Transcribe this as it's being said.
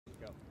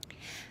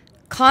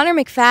Connor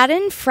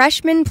McFadden,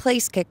 freshman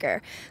place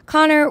kicker.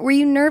 Connor, were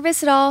you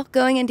nervous at all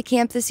going into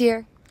camp this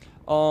year?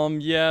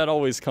 Yeah, it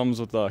always comes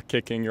with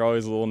kicking. You're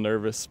always a little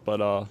nervous, but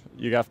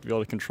you have to be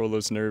able to control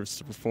those nerves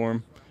to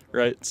perform,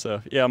 right?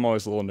 So, yeah, I'm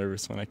always a little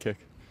nervous when I kick.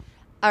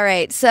 All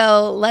right,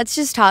 so let's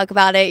just talk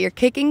about it. You're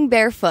kicking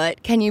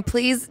barefoot. Can you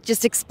please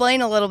just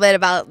explain a little bit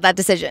about that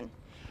decision?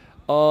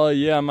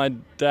 Yeah, my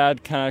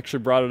dad kind of actually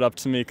brought it up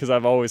to me because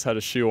I've always had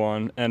a shoe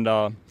on, and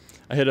I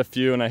hit a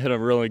few, and I hit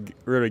them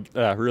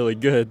really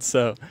good.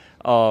 So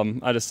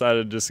I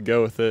decided to just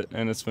go with it,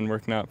 and it's been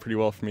working out pretty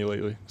well for me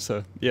lately.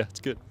 So yeah, it's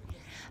good.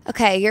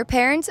 Okay, your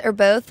parents are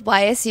both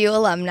YSU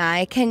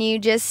alumni. Can you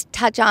just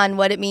touch on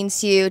what it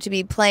means to you to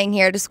be playing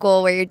here at a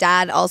school where your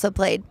dad also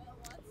played?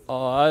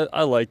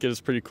 I like it.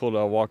 It's pretty cool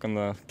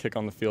to kick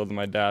on the field that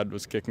my dad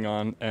was kicking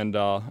on, and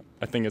I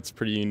think it's a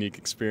pretty unique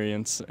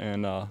experience,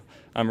 and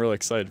I'm really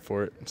excited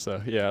for it.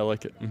 So yeah, I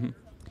like it.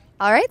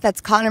 All right,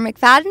 that's Connor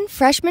McFadden,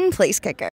 freshman place kicker.